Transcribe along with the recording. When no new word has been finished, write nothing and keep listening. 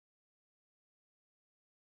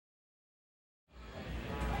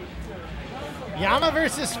Yama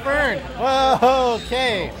versus Fern. Whoa,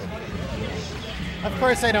 okay. Of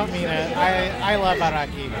course I don't mean it. I love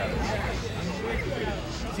Araki.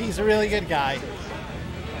 He's a really good guy.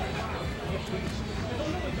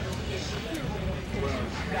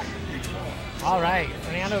 All right,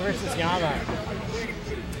 Fernando versus Yama.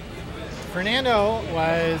 Fernando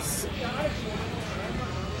was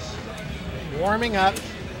warming up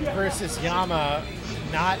versus Yama,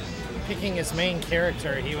 not picking his main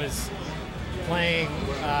character. He was playing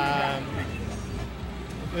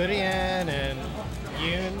Urien and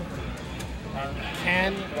Yoon and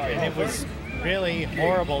Ken, and it was really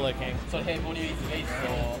horrible looking. So heavily is based,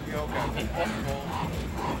 so impossible.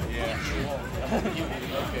 Yeah.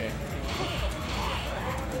 Okay.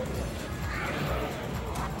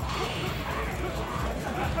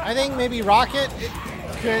 I think maybe Rocket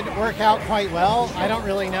could work out quite well. I don't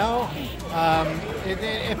really know.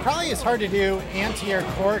 It probably is hard to do anti-air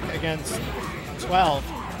cork against 12.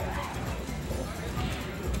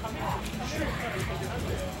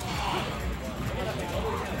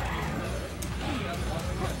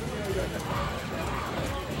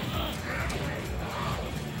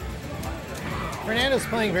 Fernando's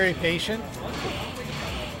playing very patient.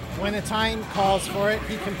 When the time calls for it,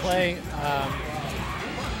 he can play.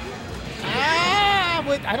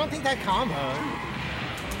 I don't think that combo.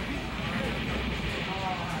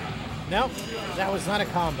 Nope, that was not a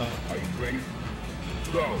combo. Are you ready?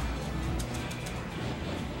 Go.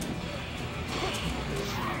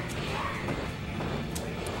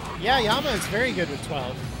 Yeah, Yama is very good with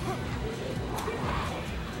 12.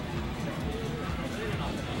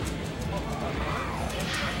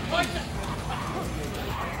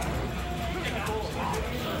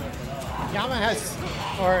 Yama has,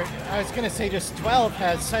 or I was going to say just 12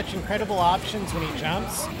 has such incredible options when he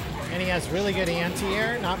jumps, and he has really good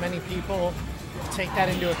anti-air. Not many people take that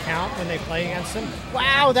into account when they play against him.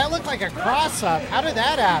 Wow, that looked like a cross-up. How did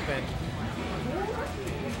that happen?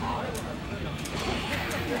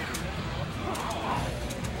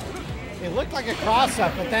 It looked like a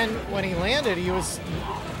cross-up, but then when he landed, he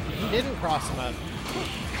didn't cross him up.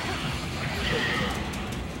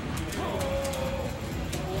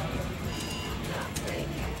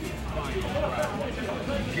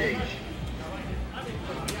 Engage.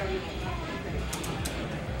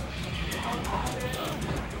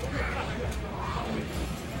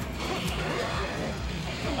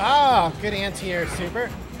 Oh, good anti-air super.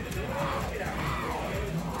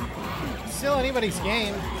 Still anybody's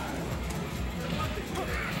game.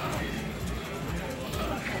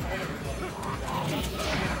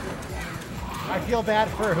 I feel bad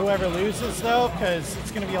for whoever loses though, because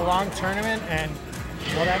it's going to be a long tournament, and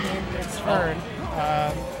well, that means it's Fern.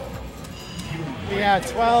 Yeah,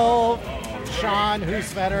 12, Sean,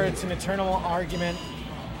 who's better? It's an eternal argument.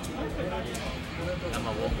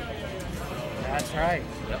 That's right.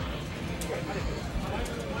 Yep.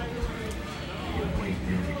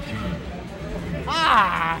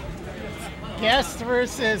 Ah! Guest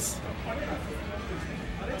versus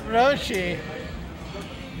Roshi.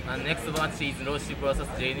 And next match is Roshi versus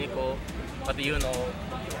J-Nico. But you know,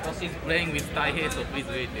 Roshi is playing with Taihei, so please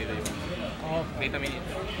wait. Wait a minute.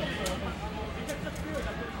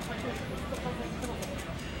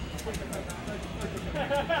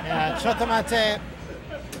 Yeah, chotomate.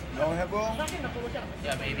 Don't have ball?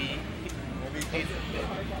 Yeah, maybe. Maybe.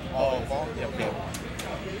 Oh, ball? Yeah, okay.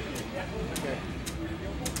 Okay.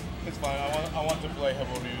 It's fine. I want to play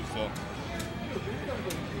Hebo Ryu, so.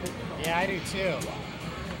 Yeah, I do too.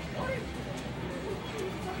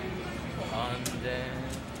 And then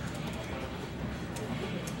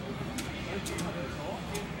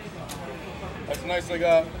That's nice. They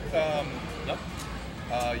got yep.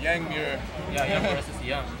 Yang Mirror. Yeah, Yang versus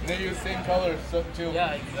Yang. They use same colors too.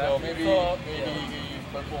 Yeah, exactly. So maybe So, he used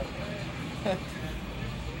purple.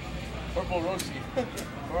 Purple Roshi.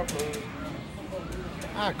 Purple.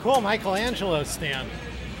 Ah, cool, Michelangelo stand.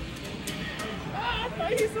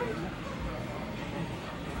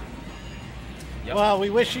 Yep. Well, we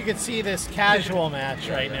wish you could see this casual match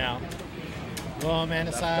right now. Whoa,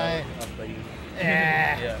 Manasai. After you.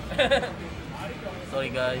 Yeah. Yeah. Sorry,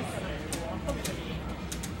 guys.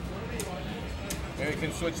 Maybe we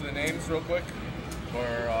can switch the names real quick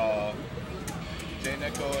for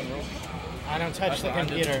J-Neko and Roshi. I don't touch the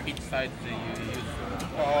computer. Which side do you use?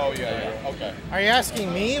 Oh yeah. Okay. Are you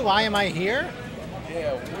asking me why am I here?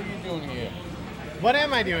 Yeah. What are you doing here? What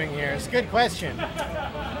am I doing here? It's a good question.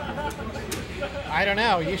 I don't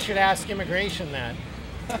know. You should ask immigration that.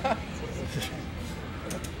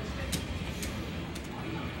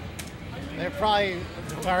 They probably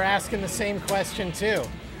are asking the same question too.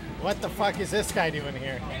 What the fuck is this guy doing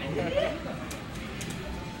here?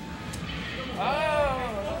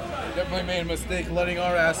 Definitely made a mistake letting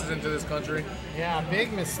our asses into this country. Yeah,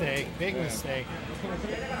 big mistake. Big mistake.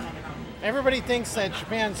 Everybody thinks that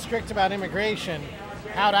Japan's strict about immigration.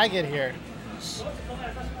 How'd I get here?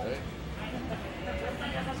 Right.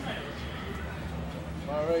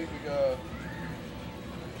 All right, we got.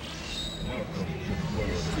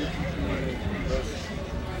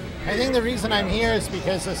 I think the reason I'm here is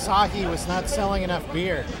because Asahi was not selling enough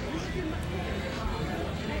beer.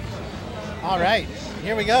 All right,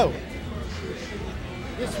 here we go.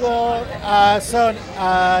 This will,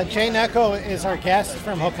 Jay Neko is our guest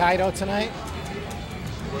from Hokkaido tonight,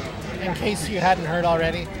 in case you hadn't heard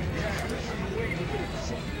already.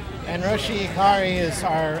 And Roshi Ikari is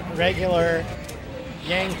our regular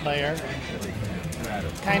Yang player,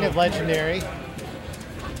 kind of legendary.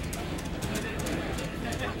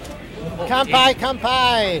 Kanpai,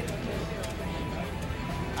 kanpai!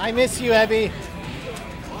 I miss you, Ebby.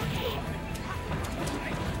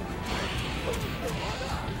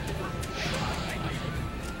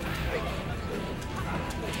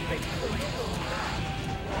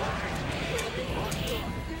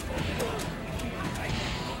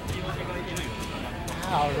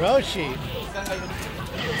 Wow, Roshi.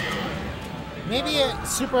 Maybe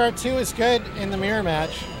Super R2 is good in the mirror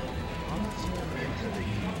match.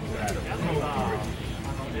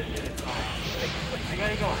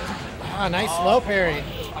 Ah, nice low parry.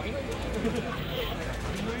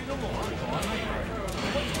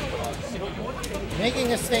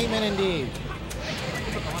 Making a statement indeed.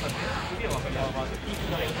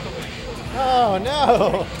 Oh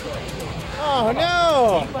no! Oh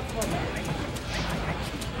no!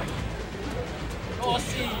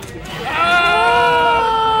 Ah!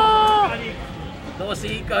 どう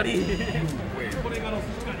し怒り。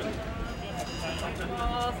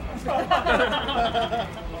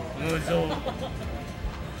無情。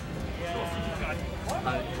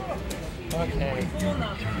Okay.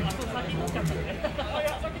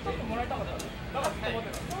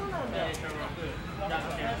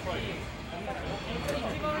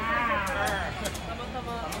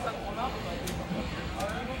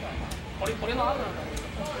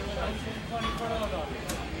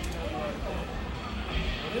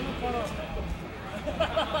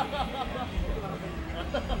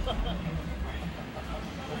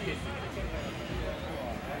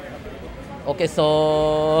 OK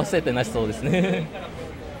そうせてなしそうですね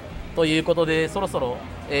ということでそろそろ、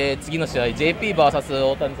次の試合 JP vs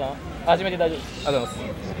大谷さん始めて大丈夫です。ありがとうござい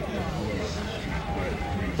ます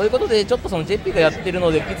ということでちょっとその JP がやってる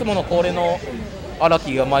のでいつもの恒例の荒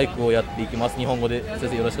木がマイクをやっていきます。日本語で先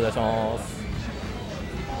生よろしくお願いします。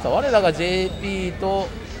さあ我らが JP と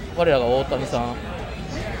我らが大谷さん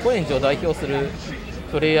高円寺を代表する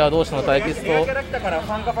プレイヤー同士の対決と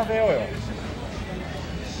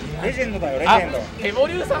レジェンドだよ、レジェンド。ヘボ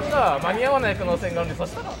リューさんが間に合わない可能性があるんで、そ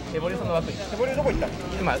したらヘボリューさんの枠に。ヘボリューどこ行ったの？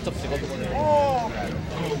今ちょっと仕事で。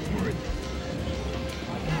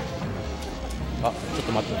あ、ちょっ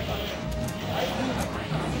と待って。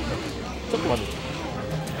ちょっと待って。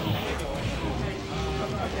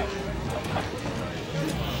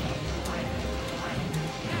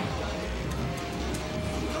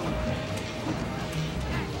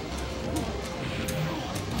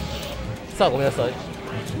さあごめんなさい。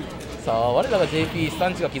さあ我らが JP スタ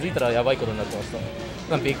ンチが気づいたらやばいことになってまし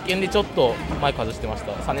た。別件でちょっとマイク外してまし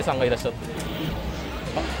た。サネさんがいらっしゃって。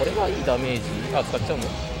あ、これがいいダメージ。あ、使っちゃうの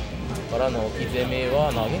からのキ攻め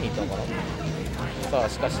は投げに行ったのかな。さあ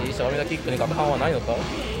しかしシャワメダキックに角反はないのか。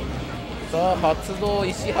さあ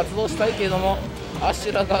石発動したいけれどもアシ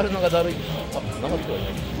ュラがあるのがだるい。あ、繋がってはいな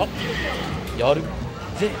い。あ、やる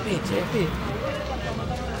JP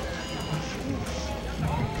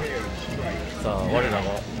さあ我らが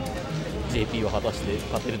JP を果たして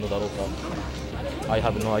勝てるのだろうか。 I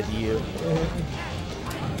have no idea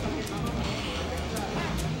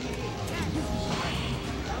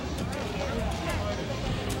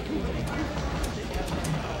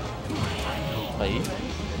はい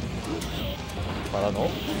からの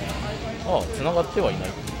あ、繋がってはいない。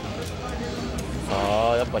さ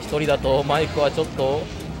あやっぱ一人だとマイクはちょっと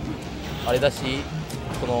あれだし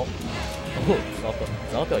その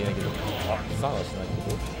繋がってはいないけど、あ、3はしない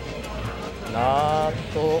けどなー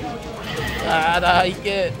と、あーだ、い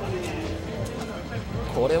け。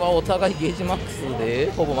これはお互いゲージマックス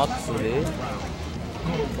で、ほぼマックスで、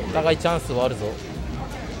お互いチャンスはあるぞ。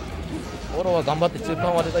フォローは頑張って中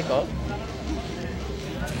間を当てたいか。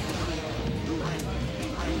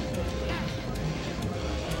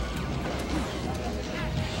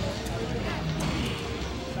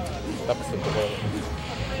バックするところ。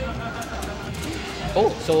お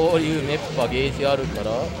昇竜メッパゲージあるか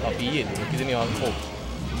ら、PA で抜き攻めは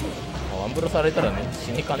ワンブロされたらね、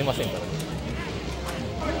死にかねませんからね。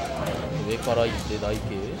上から行って台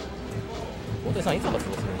形。大手さんいつ発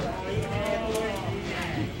動する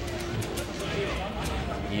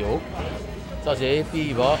の？いいよ。さあ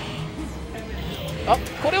JP は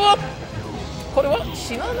これは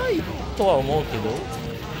死なないとは思うけど、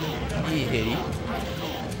いいヘリ。どう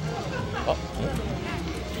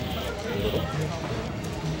いうこと？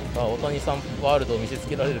さあ大谷さんワールドを見せつ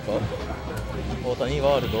けられるか。大谷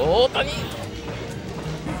ワールド、大谷。さ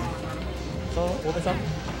あ大谷さん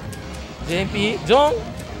JP ジョン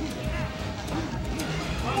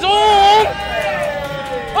ジ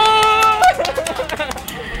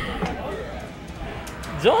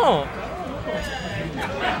ョン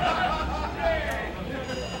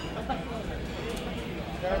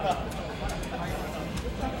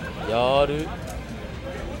やる。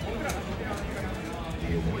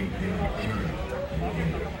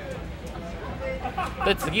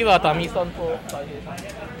で次はタミさんと大平さん。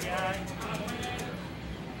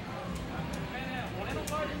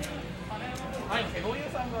はい、エボリュ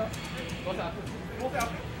ーさんがどうせ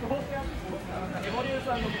エボリュー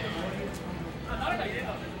さんの誰か入れ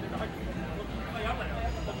たんですよ。じゃ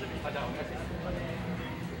あお願いし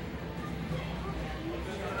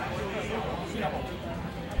ま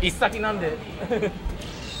す。一先なんで。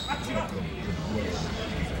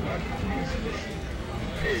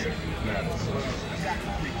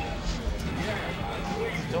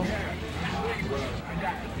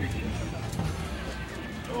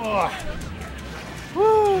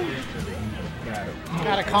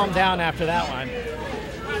Gotta calm down after that one.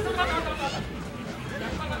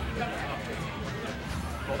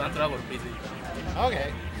 ボタントラブル、プリーズ。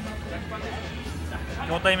Okay.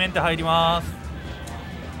 筐体メンテ入ります。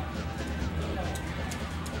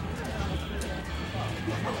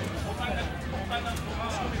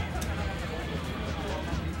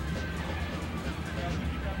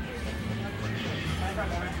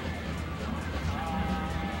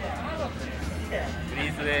プリ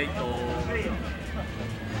ーズウェイト。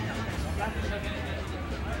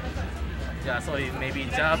じゃあ、そういう、maybe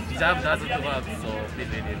jab doesn't work, so please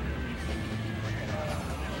wait it.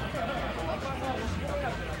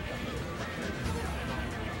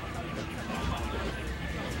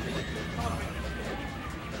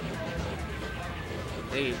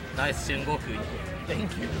 Hey, nice Shingoku.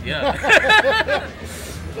 Thank you. Yeah.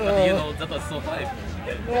 But you know, that was so hype.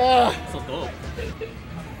 So dope.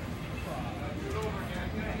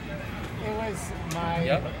 It was my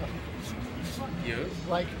Yep. You?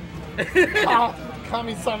 like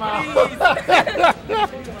Kami-sama.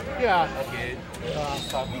 Yeah. Okay.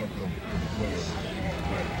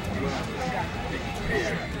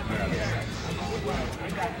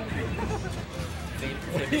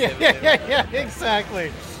 Yeah,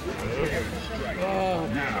 exactly.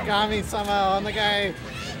 Kami-sama on the guy.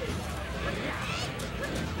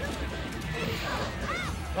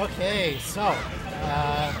 Okay, so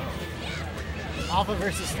Alpha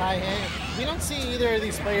versus Taihei. We don't see either of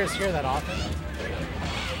these players here that often.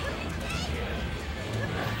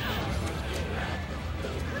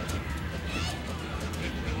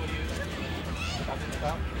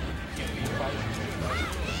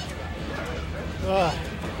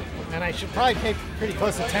 And I should probably pay pretty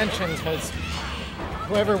close attention because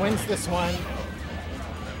whoever wins this one,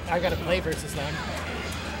 I gotta play versus them.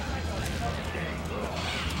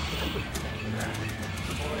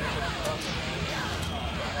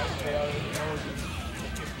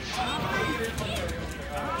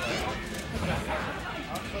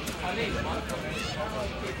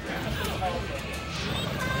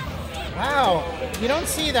 Wow, you don't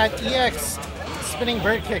see that EX spinning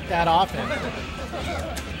bird kick that often.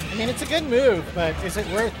 I mean, it's a good move, but is it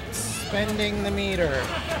worth spending the meter?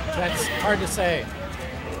 That's hard to say.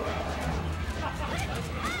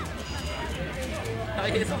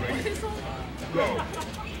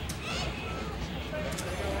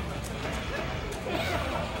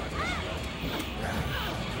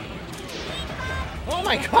 Oh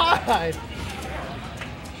my god!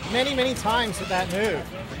 Many, many times with that move.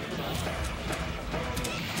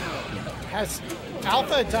 Has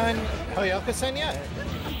Alpha done Hoyoka-sen yet?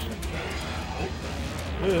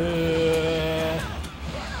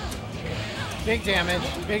 Big damage,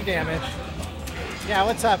 big damage. Yeah,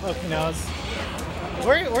 what's up, Okinos?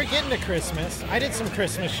 We're getting to Christmas. I did some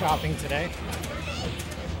Christmas shopping today.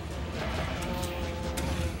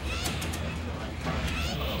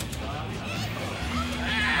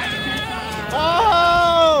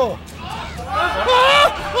 Oh!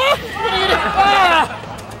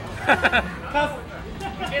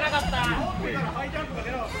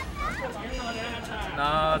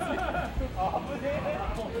 なー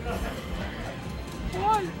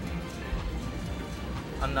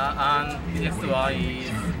and next one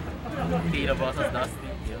is Tira versus Dusty.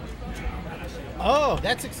 Oh,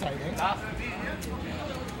 that's exciting.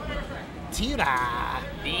 Tira.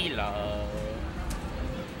 Tira.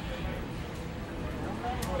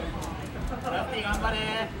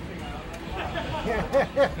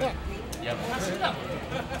 いや、マジだもん。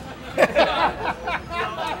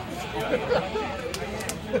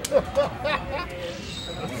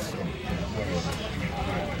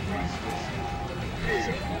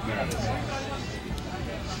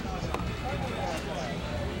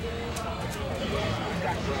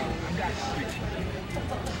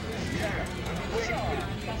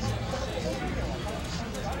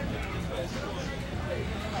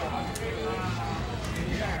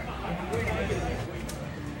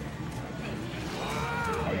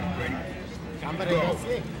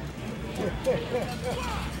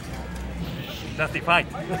Dusty fight.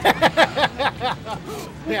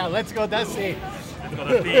 Yeah, let's go Dusty. Let's go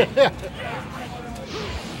Dusty.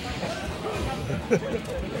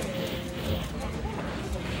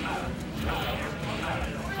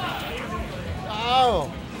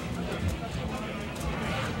 Oh.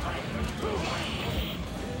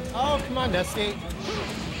 Oh, come on, Dusty.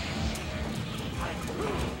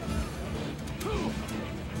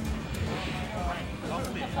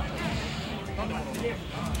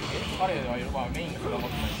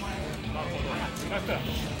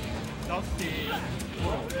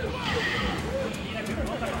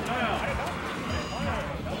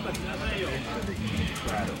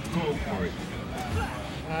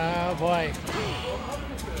 Oh boy.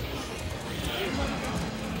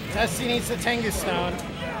 Dusty needs the Tengu Stone.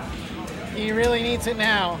 He really needs it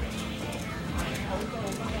now.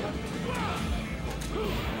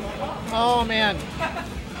 Oh man.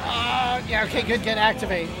 Yeah, okay, good, get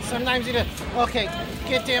activate. Sometimes you just, okay,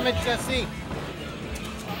 get damage, Dusty.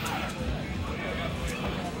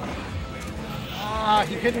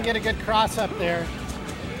 He couldn't get a good cross up there.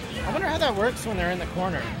 I wonder how that works when they're in the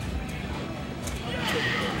corner.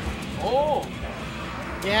 Oh!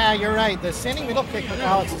 Yeah, you're right. The standing middle kick with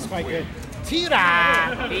Alex is quite good.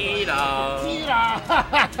 Tira! Tira!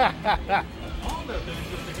 Tira!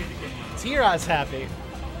 Tira's happy.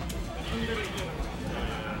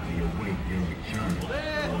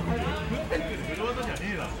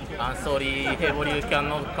 I'm sorry, Hebrew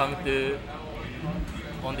cannot come to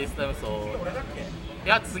on this time, so い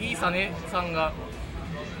や、次、サネさんが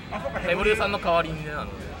ヘブリューさんの代わりになの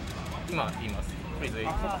で今言います。Please wait.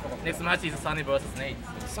 Next match is Sunny vs Nate.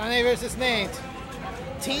 Sunny vs Nate.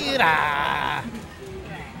 Tira!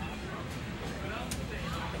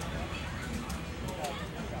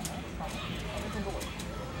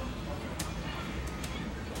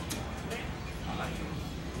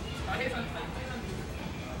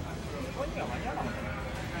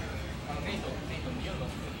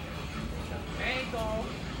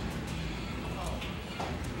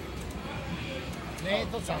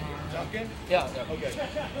 Nate-san. Yeah, Okay.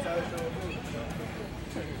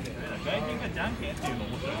 外人がじゃんけんっていうの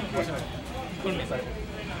面白い。訓練されてる。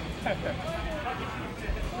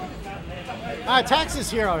Tax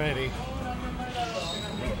is here already.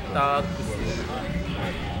 タック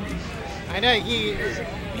I know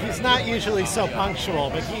he's not usually so punctual,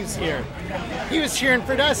 but he's here. He was cheering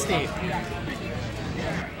for Dusty.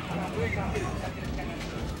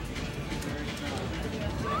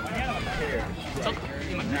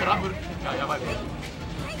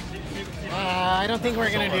 I don't think we're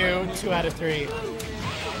gonna do 2 out of 3.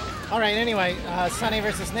 All right. Anyway, Sunny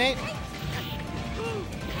versus Nate.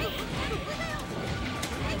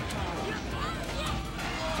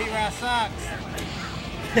 T-Raw sucks.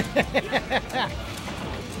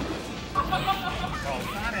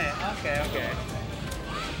 Okay.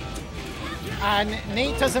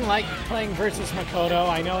 Nate doesn't like playing versus Makoto.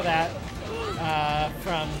 I know that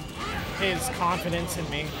from his confidence in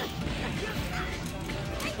me.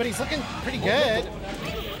 But he's looking pretty good.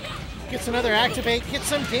 Gets another activate. Get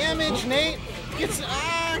some damage, Nate. Get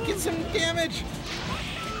some damage.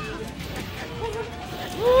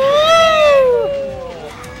 Woo!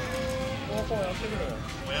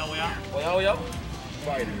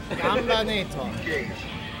 Gamba Neto.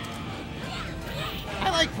 I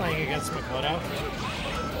like playing against Makoto.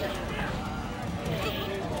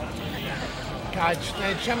 God,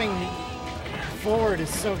 jumping forward is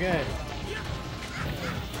so good.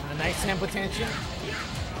 A nice amplitation.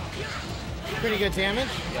 Pretty good damage.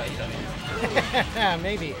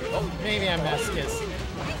 Maybe. Maybe I'm Vasquez.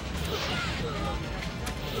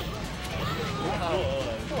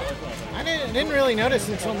 I didn't really notice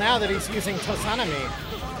until now that he's using Tosanami.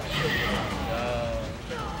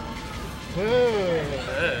 Ooh.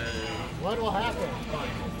 What will happen?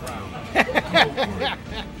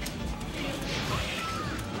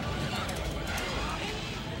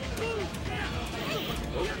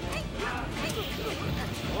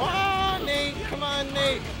 Oh, Nate, come on,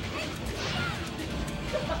 Nate.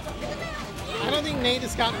 I don't think Nate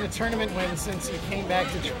has gotten a tournament win since he came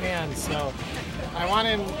back to Japan, so I want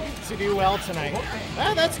him to do well tonight.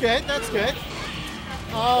 Ah, that's good, that's good.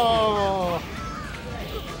 Oh.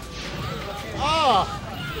 Oh.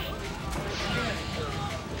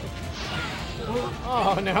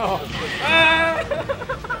 Oh, no. Ah.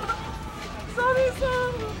 Sorry,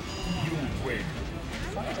 son.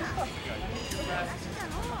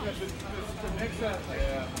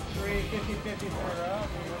 Yeah. 350-50 for a row.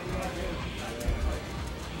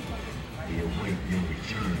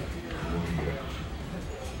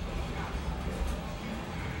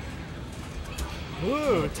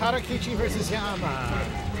 Ooh, Tadakichi versus Yama.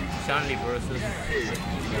 Chun-Li versus.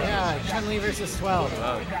 Yeah, Chun-Li versus 12.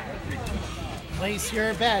 Wow. Place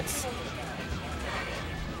your bets.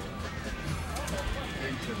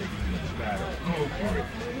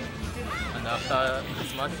 And after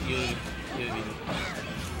this match, you will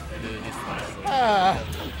do this match.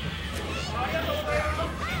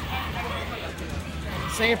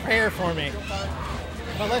 Say a prayer for me.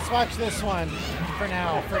 But let's watch this one for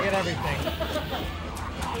now. Forget everything.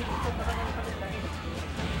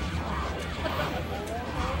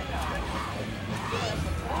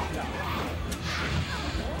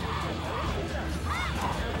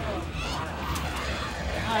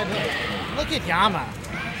 God, look at Yama.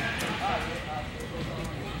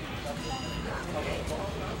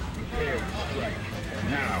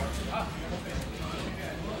 Now.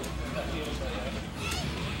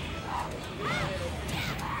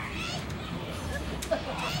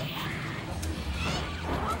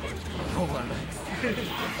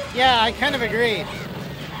 Yeah, I kind of agree.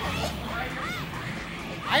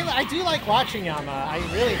 I do like watching Yama. I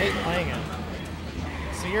really hate playing him.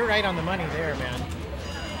 So you're right on the money there, man.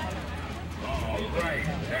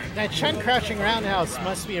 That Chun crouching roundhouse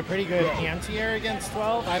must be a pretty good anti-air against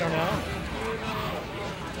 12. I don't know.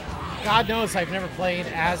 God knows I've never played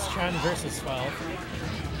as Chun versus 12.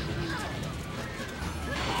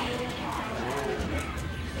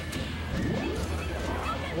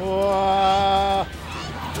 Whoa.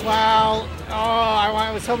 Wow. Oh,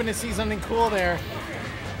 I was hoping to see something cool there.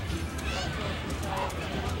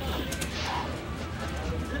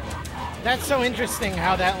 That's so interesting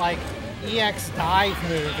how that like EX dive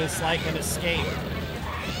move is like an escape.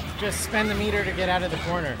 Just spend the meter to get out of the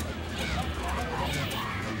corner.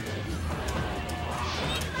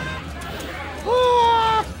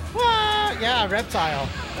 Yeah, reptile.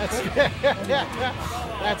 That's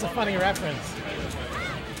that's a funny reference.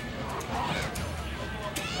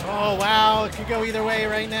 Oh wow, it could go either way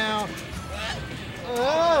right now.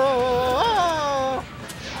 Oh,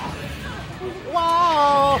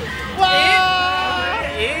 wow! Wow!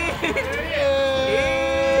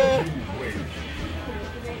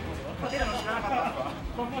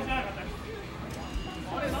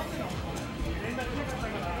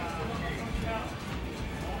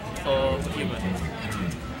 So, even.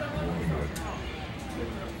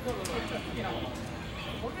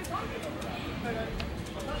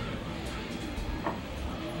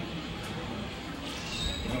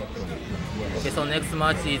 Okay, so next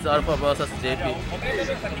match is Alpha versus JP.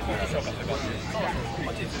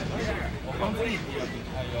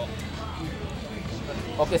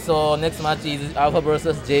 Okay, so next match is Alpha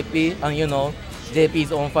versus JP, and you know, JP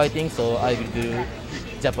is on fighting, so I will do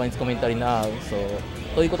Japanese commentary now. So,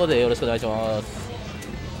 ということでよろしくお願いします。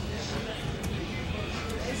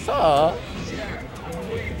さあ、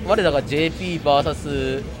我らが JP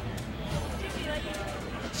vs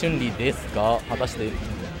春麗ですが、果たして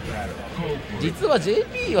実は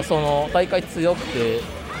JP はその大会強くて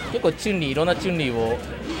結構いろんなチュンリーを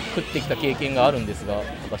食ってきた経験があるんですが、果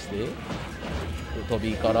たして飛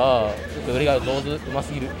びから腕が上手、うま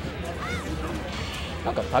すぎる。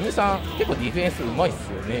なんかタミさん結構ディフェンスうまいっ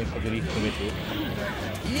すよね、グリー含めて。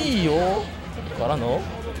いいよからの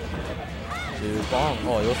中盤、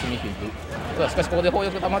様子見ていく。しかしここで砲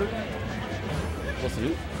力たまる。どうする？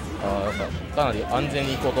やっぱかなり安全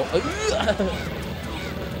に行こうと。は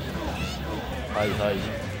いはい。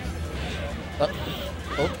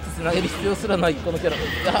つなげる必要すらないこのキャラ。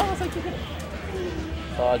最強。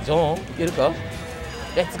さあジョンいけるか？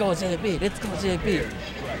レッツゴー JP、レッツゴー JP。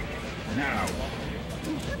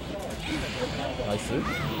ナイス。セーフ。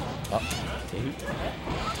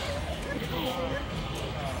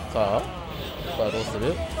さあここはどうす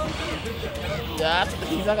る？いやー、ちょっと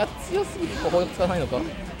膝が強すぎて、ここつかないのか。ナイ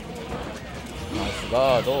ス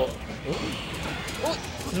ガード。お、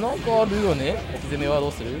つながるよね。置き攻めはど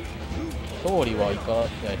うする？表裏はいか、い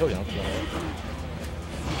や、表裏なくても、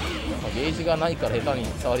ゲージがないから下手に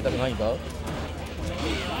触りたくないんだ。あ、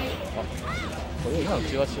これ今の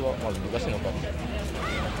中足はまず難しいのか。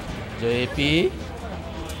JP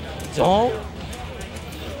ジョン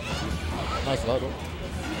ナイスガード。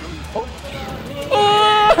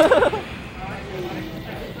ああ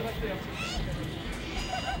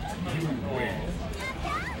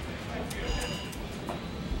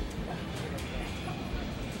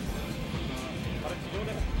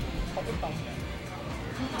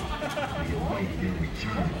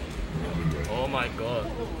Oh my god.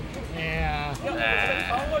 Yeah.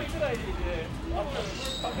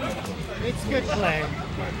 It's good play.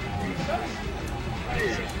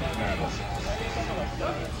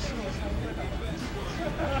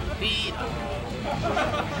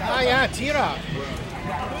 Ah, yeah, T-Rock.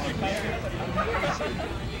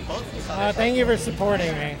 Thank you for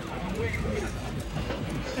supporting me.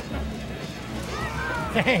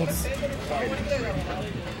 Thanks.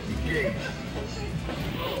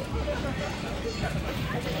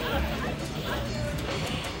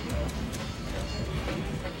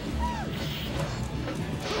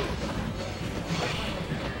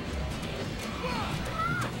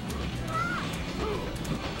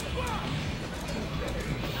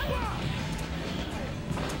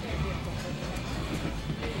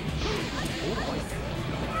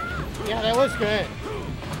 Yeah, that was good.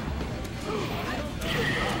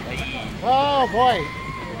 Oh boy,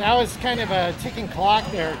 that was kind of a ticking clock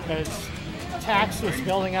there because Tax was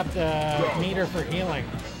building up the meter for healing.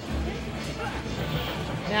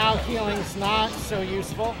 Now healing's not so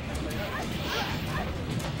useful.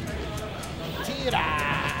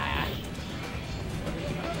 Tira!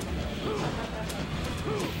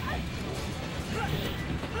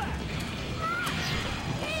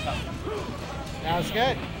 That was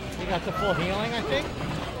good. We got the full healing, I think.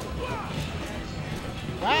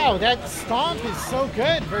 Wow, that stomp is so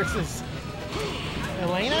good versus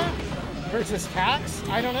Elena versus Tax.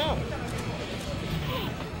 I don't know.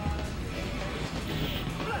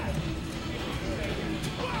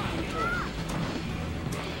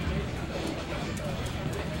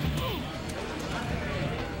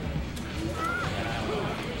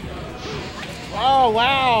 Oh,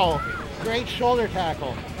 wow. Great shoulder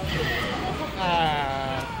tackle.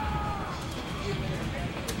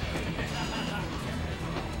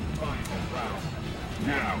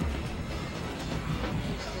 Now.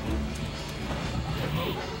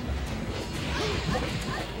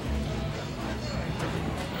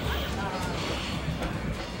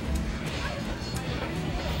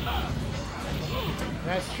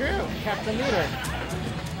 That's true. Kept the meter.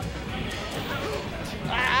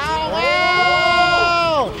 Ow!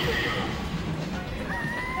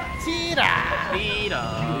 Tira! Tira!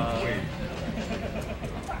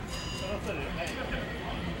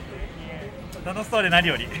 楽しそうで何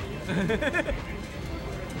より。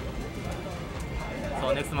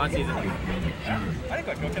そう、ネクストマンシーズン。あれ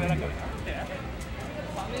か強キャラなんか。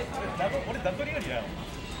俺ダトリよりだよ。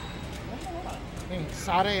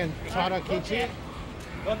Sare and Tarakichi?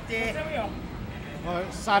 どっち？ Or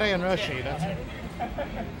Sare and Roshi, that's it.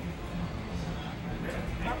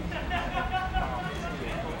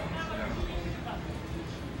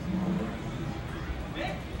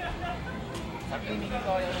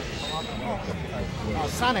 Oh,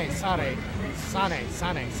 Sane.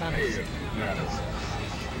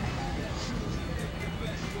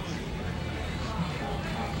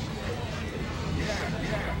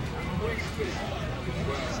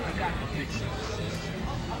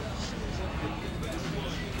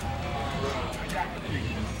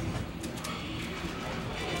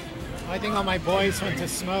 I think all my boys went to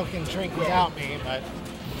smoke and drink without me, but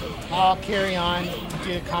I'll carry on,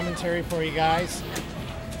 do the commentary for you guys.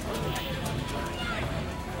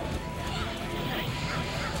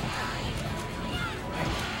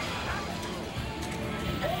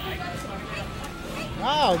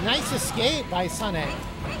 Oh, nice escape by Sane.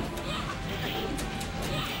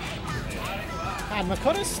 God,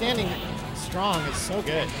 Makoto's standing strong is so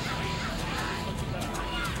good.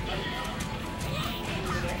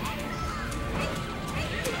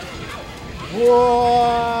 Whoa!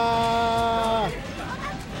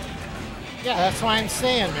 Yeah, that's why I'm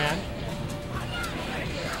saying, man.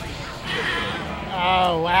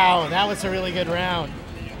 Oh, wow, that was a really good round.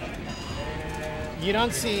 You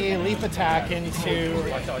don't see leap attack into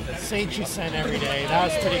Seichi-sen every day.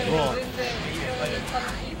 That was pretty cool.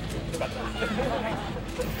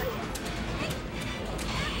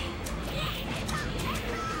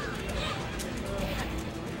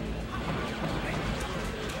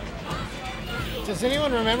 Does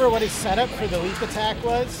anyone remember what his setup for the leap attack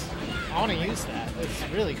was? I want to use that. It's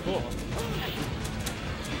really cool.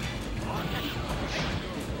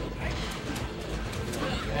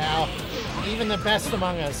 Now, even the best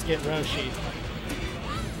among us get Roshi.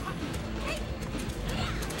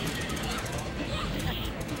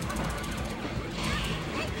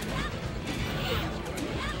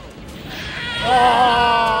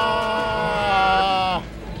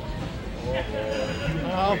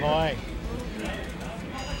 Oh boy.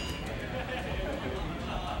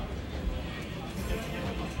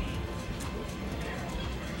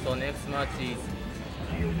 So next match is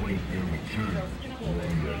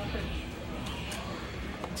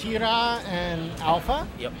Tira and Alpha?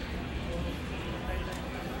 yep.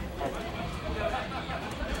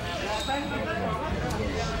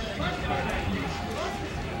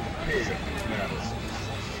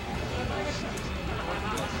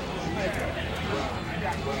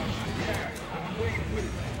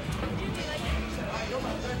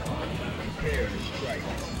 Prepare to strike.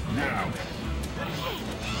 Now.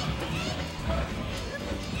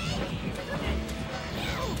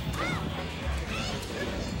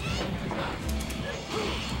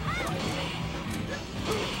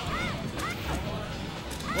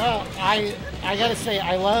 Well, I gotta say,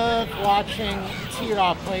 I love watching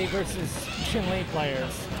Tira play versus Chun-Li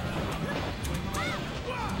players.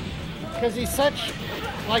 Because he's such,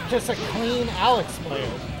 like, just a clean Alex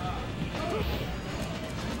player.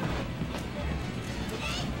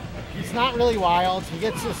 He's not really wild. He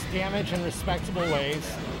gets his damage in respectable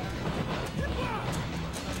ways.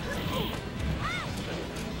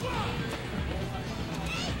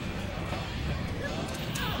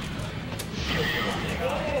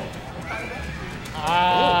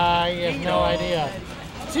 I have no idea.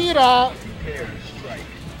 Tira! Prepare to strike.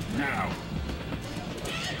 Now.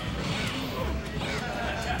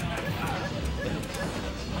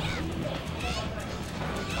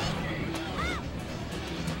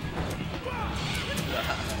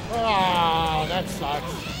 Oh, that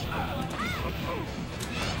sucks.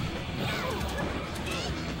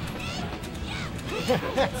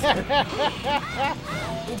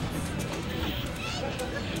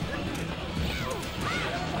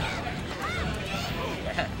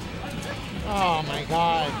 Oh my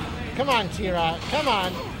god. Come on, Tira. Come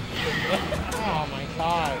on. Oh my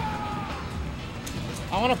god.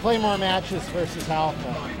 I want to play more matches versus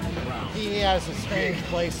Alpha. He has a strange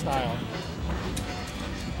play style.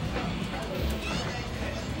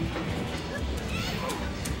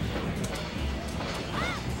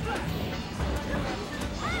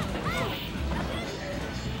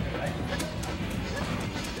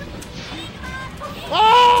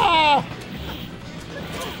 Ah!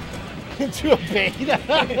 Into a beta.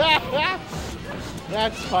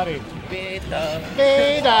 That's funny. Beta.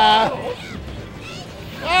 Beta.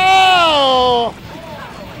 Oh!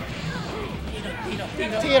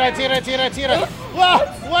 Tira.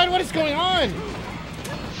 What is going on?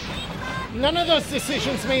 None of those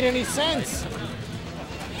decisions made any sense.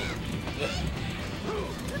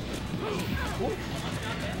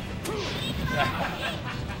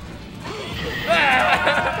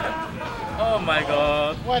 Oh my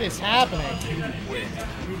god. What is happening?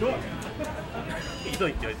 ひど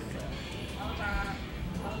いって言われてる。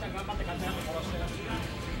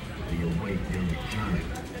 The await your return.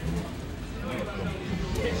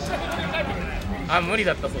 あ、無理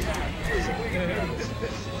だったそうです。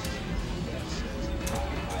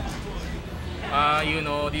You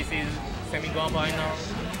know, this is semi-grand final.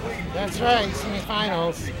 That's right,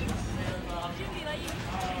 semifinals.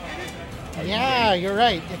 Yeah, you're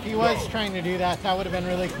right. If he was trying to do that, that would have been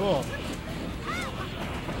really cool.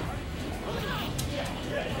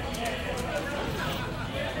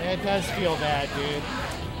 It does feel bad, dude.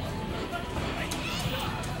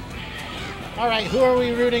 All right, who are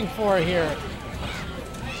we rooting for here?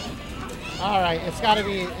 All right, it's gotta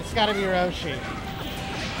be Roshi.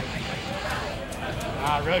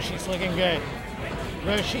 Ah, Roshi's looking good.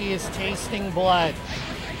 Roshi is tasting blood.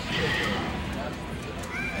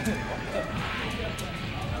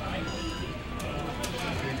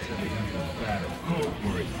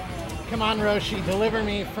 Come on, Roshi, deliver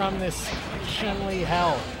me from this Chun-Li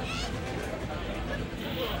hell.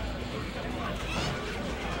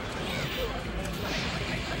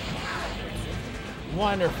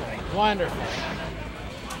 Wonderful, wonderful.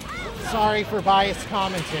 Sorry for biased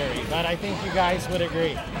commentary, but I think you guys would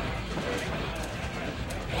agree.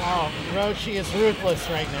 Oh, Roshi is ruthless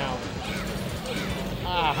right now.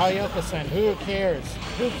 Ah, Hayoko-san, who cares?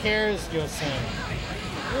 Who cares, Yosen?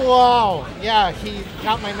 Whoa! Yeah, he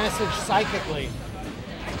got my message psychically.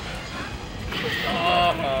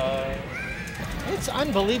 It's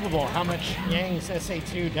unbelievable how much Yang's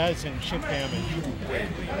SA2 does in chip damage.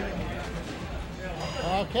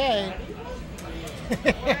 Okay.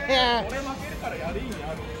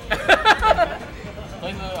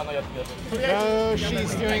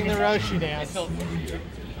 Roshi's doing the Roshi dance.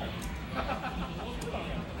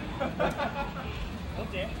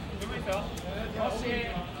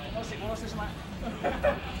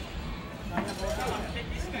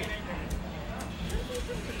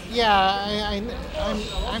 Yeah,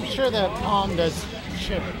 I'm sure that Palm does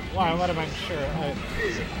chip. Wow, what am I sure?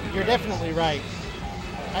 You're definitely right.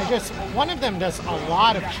 One of them does a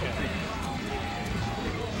lot of chip.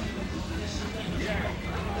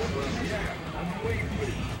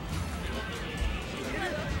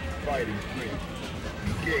 Fighting free.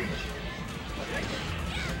 Engage.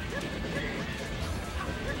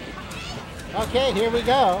 Okay, here we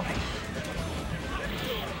go.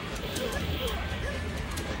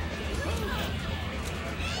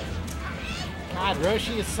 God,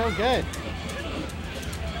 Roshi is so good.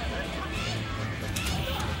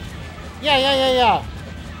 Yeah.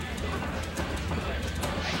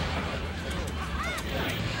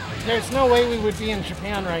 There's no way we would be in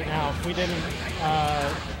Japan right now if we didn't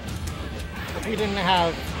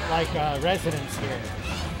have like residents here.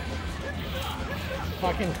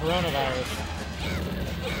 Fucking coronavirus.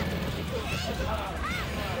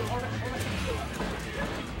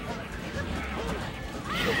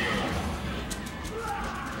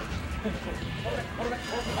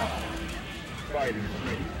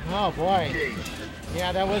 Oh boy.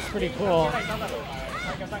 Yeah, that was pretty cool.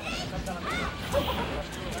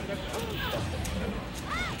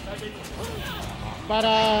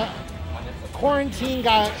 But quarantine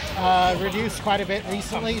got reduced quite a bit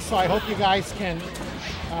recently, so I hope you guys can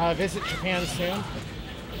visit Japan soon.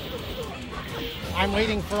 I'm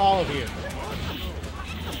waiting for all of you.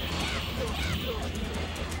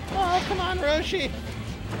 Oh, come on, Roshi.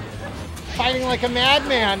 Fighting like a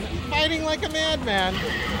madman. Fighting like a madman.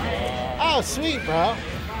 Oh, sweet, bro.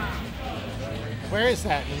 Where is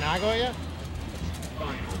that? In Nagoya?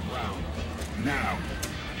 Now.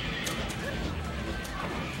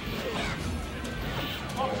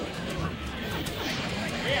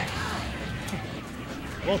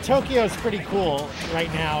 Well, Tokyo's pretty cool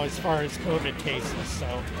right now as far as COVID cases,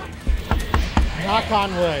 so knock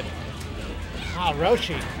on wood. Ah,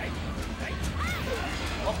 Roshi.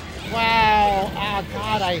 Wow. Ah,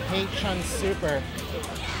 God, I hate Shun's super.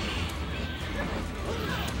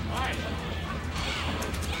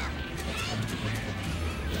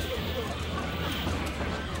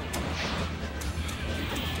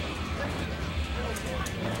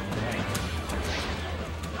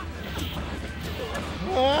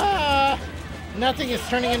 Ah, nothing is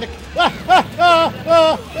turning into...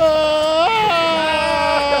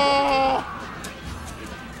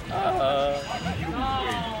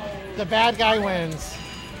 The bad guy wins.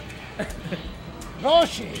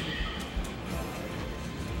 Roshi.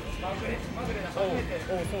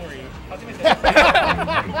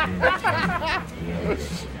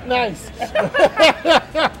 Nice.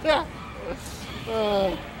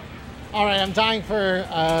 All right, I'm dying for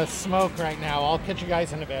smoke right now. I'll catch you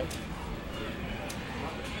guys in a bit.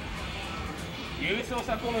 優勝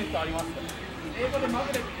者コメントありますか？英語でマ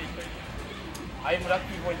グレって言っといて。アイムラッ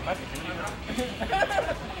キーボーイってマジで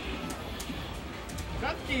ラ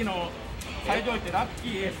ッキーの最上位ってラッキ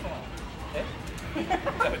ーエースとなの。え？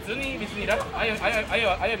普通に別にラッアイワズラッキ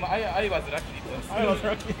ーで言ってます。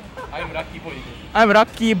アイムラッキーボーイで言ってます。I'm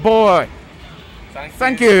lucky boy.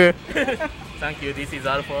 Thank you. Thank you, this is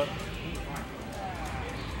Alpha.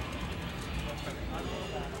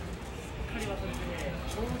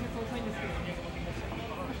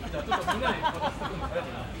 じゃあちょっとみんなで渡してくる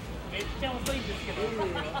のめっちゃ遅いんですけど。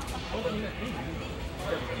本当にみんなで。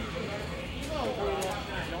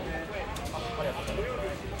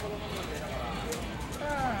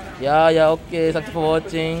Yeah, okay. Thank you for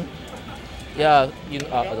watching. Yeah,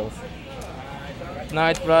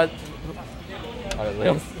 Night Blood.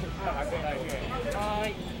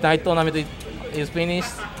 Night tournament is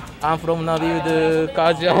finished. I'm from Naviu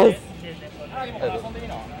Casuals.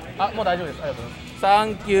 もう大丈夫です。ありがとうございます。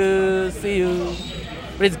Thank you. See you.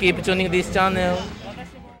 Please keep tuning this channel.